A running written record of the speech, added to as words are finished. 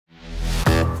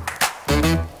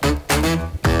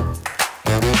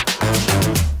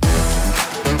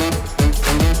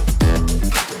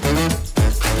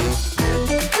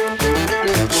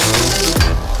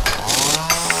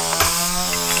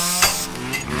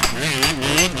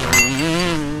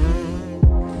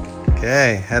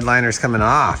Okay, headliner's coming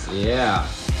off. Yeah.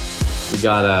 We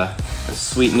got a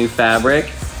sweet new fabric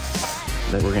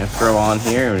that we're gonna throw on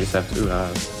here. We just have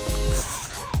to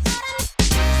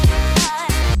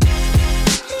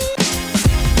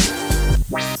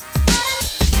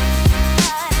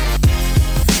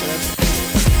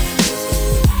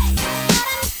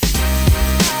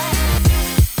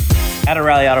At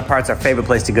O'Reilly Auto Parts, our favorite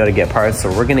place to go to get parts, so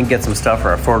we're gonna get some stuff for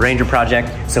our Ford Ranger project.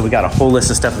 So we got a whole list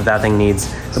of stuff that thing needs.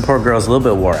 The poor girl's a little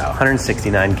bit wore out,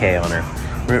 169K on her.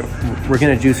 We're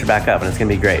gonna juice her back up and it's gonna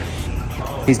be great.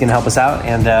 He's gonna help us out,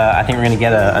 and I think we're gonna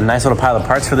get a nice little pile of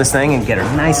parts for this thing and get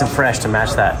her nice and fresh to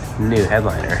match that new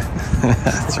headliner.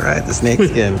 That's right, the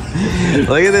snakeskin.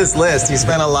 Look at this list. You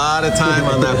spent a lot of time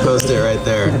on that post-it right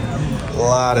there. A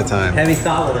lot of time. Heavy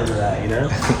thought into that, you know?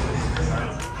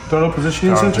 Throttle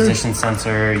positioning sensor? Position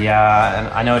sensor, yeah. And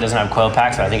I know it doesn't have coil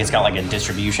packs, but I think it's got like a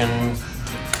distribution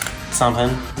something.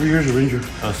 Here's a Ranger.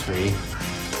 Oh, 3.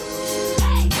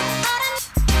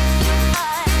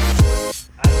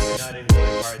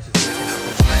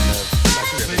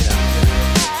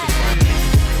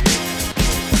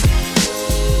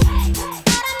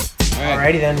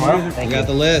 Alrighty then, well, thank you. Got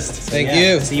the list. Thank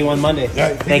you. See you on Monday.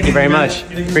 Thank you very much.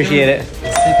 Appreciate it.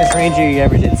 Sickest Ranger you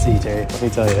ever did see, Terry. Let me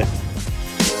tell you.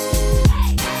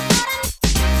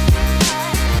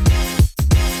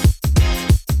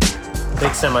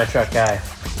 Big semi-truck guy.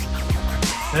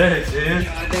 Sick, dude.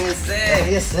 I think it's sick.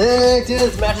 It's sick, dude.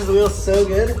 This matches the wheels so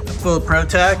good. Full of Pro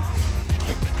Tech.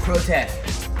 Pro Tech.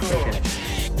 Cool.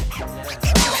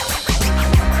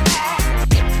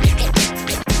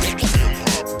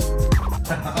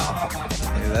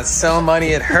 Dude, that's so money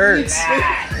it hurts.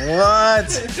 What?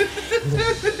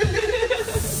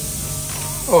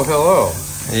 Oh, hello.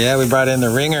 Yeah, we brought in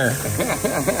the ringer.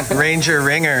 Ranger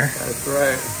ringer. That's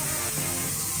right.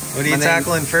 What are you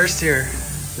tackling first here?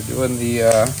 We're doing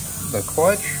the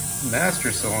clutch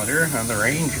master cylinder on the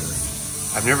Ranger.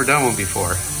 I've never done one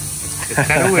before. It's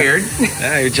kind of weird.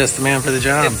 Yeah, you're just the man for the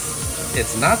job.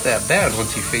 It's not that bad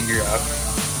once you figure out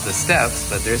the steps,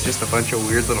 but there's just a bunch of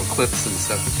weird little clips and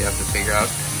stuff that you have to figure out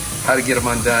how to get them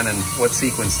undone and what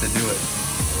sequence to do it.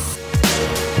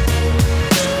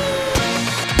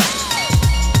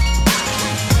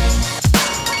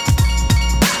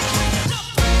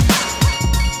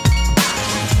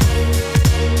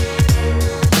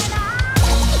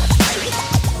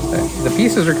 The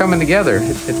pieces are coming together.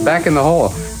 It's back in the hole.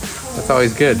 That's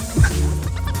always good.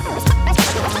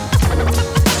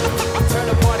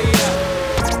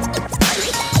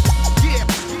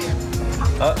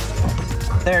 Oh,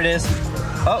 there it is.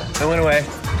 Oh, it went away.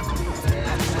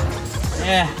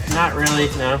 Yeah, not really,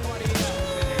 no.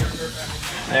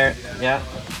 There, yeah.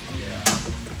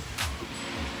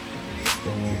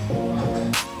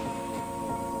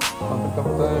 Pump a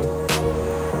couple times.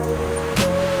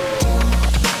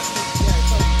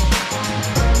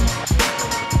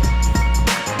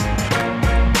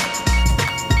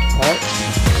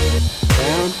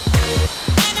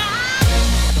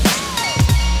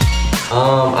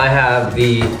 I have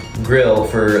the grill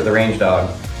for the Range Dog,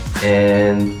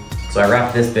 and so I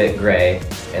wrapped this bit gray,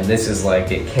 and this is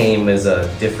like, it came as a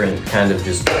different kind of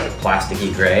just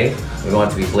plasticky gray. We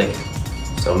want it to be blinking.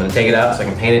 So I'm gonna take it out so I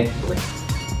can paint it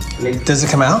blink. Does it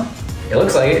come out? It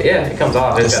looks like it, yeah, it comes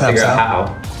off. I just gotta figure out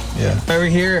how. Yeah. Over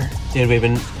here. Dude, we've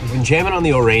been jamming on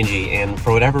the Orangey, and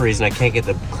for whatever reason, I can't get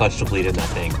the clutch to bleed in that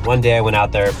thing. One day I went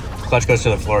out there, clutch goes to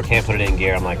the floor, can't put it in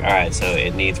gear. I'm like, all right, so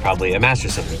it needs probably a master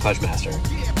cylinder, clutch master.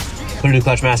 Put a new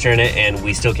clutch master in it, and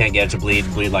we still can't get it to bleed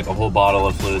like a whole bottle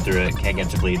of fluid through it, can't get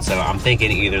it to bleed. So I'm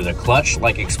thinking either the clutch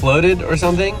like exploded or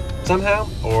something, somehow,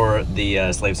 or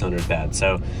the slave cylinder is bad.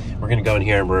 So we're gonna go in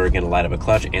here and we're gonna light up a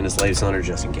clutch and a slave cylinder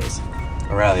just in case.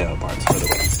 O'Reilly Auto Parts for the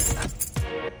win.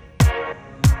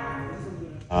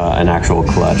 An actual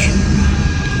clutch.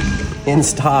 In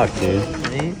stock, dude.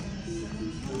 Right?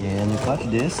 And the clutch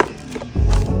disc.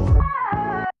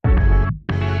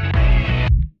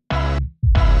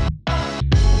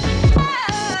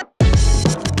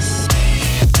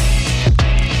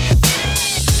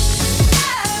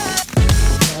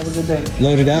 Have a good day.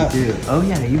 Loaded up. Dude. Oh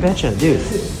yeah, you betcha, dude.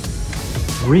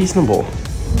 Reasonable.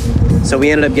 So we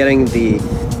ended up getting the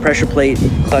pressure plate,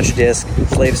 clutch disc,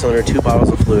 slave cylinder, 2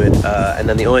 bottles of fluid, and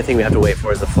then the only thing we have to wait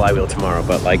for is the flywheel tomorrow.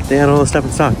 But like, they had all this stuff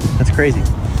in stock. That's crazy.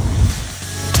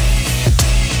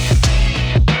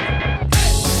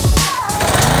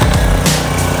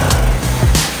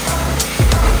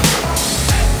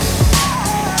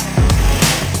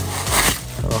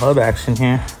 Hub action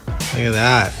here. Look at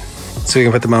that. So we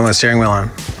can put the Momo steering wheel on.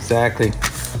 Exactly.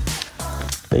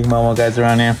 Big Momo guys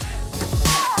around here.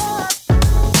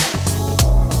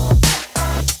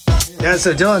 Yeah,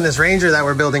 so Dylan, this Ranger that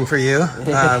we're building for you,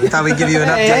 we thought we'd give you an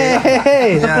update.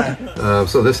 Hey. Yeah.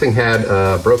 So this thing had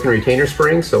a broken retainer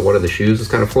spring, so one of the shoes was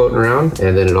kind of floating around,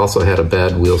 and then it also had a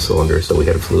bad wheel cylinder, so we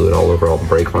had fluid all over all the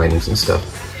brake linings and stuff.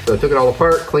 So I took it all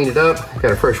apart, cleaned it up,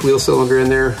 got a fresh wheel cylinder in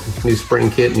there, new spring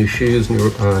kit, new shoes,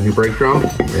 new brake drum,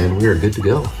 and we are good to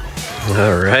go.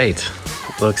 All right.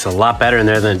 Looks a lot better in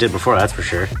there than it did before, that's for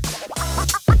sure.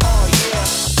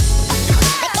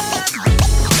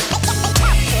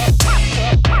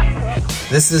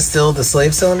 This is still the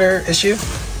slave cylinder issue?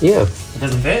 Yeah. It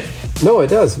doesn't fit? No, it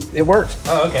does. It works.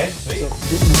 Oh, okay. Sweet.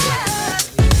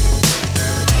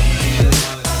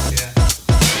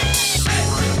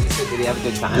 Did he have a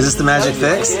good time? Is this the magic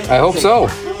fix? I hope so.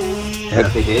 Yeah.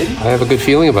 They did? I have a good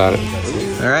feeling about it.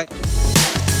 All right.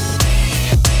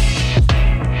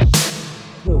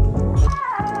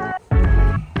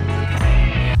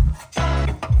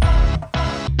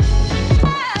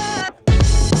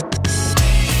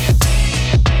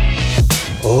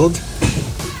 Old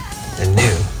and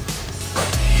new.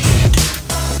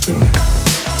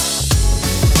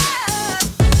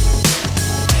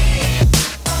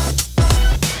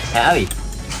 Howdy.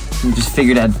 I just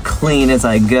figured I'd clean as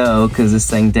I go because this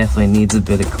thing definitely needs a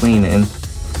bit of cleaning.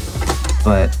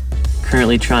 But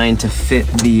currently trying to fit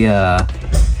the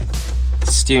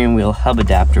steering wheel hub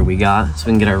adapter we got so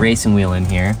we can get our racing wheel in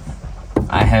here.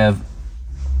 I have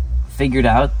figured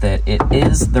out that it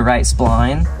is the right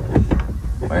spline.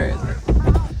 Where is it?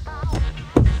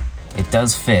 It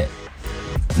does fit,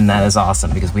 and that is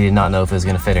awesome because we did not know if it was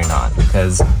going to fit or not,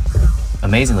 because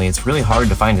amazingly it's really hard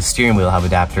to find a steering wheel hub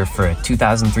adapter for a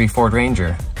 2003 Ford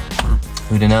Ranger.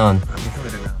 Who'd have known?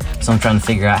 So I'm trying to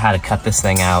figure out how to cut this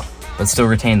thing out but still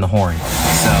retain the horn.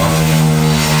 So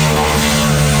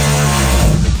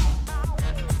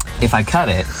if I cut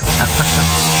it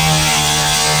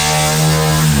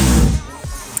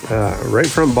Right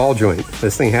front ball joint.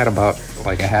 This thing had about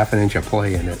like a ½ inch of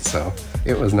play in it, so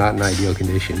it was not in ideal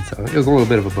condition. So it was a little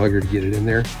bit of a bugger to get it in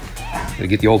there. To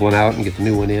get the old one out and get the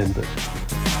new one in, but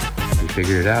we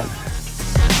figured it out.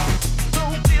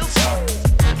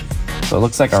 So it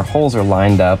looks like our holes are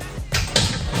lined up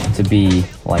to be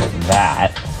like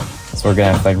that. So we're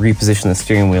gonna have to like reposition the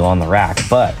steering wheel on the rack,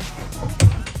 but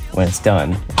when it's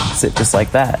done, it'll sit just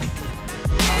like that.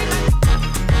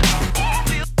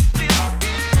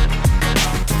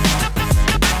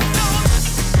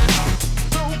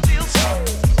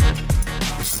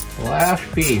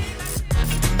 Last piece.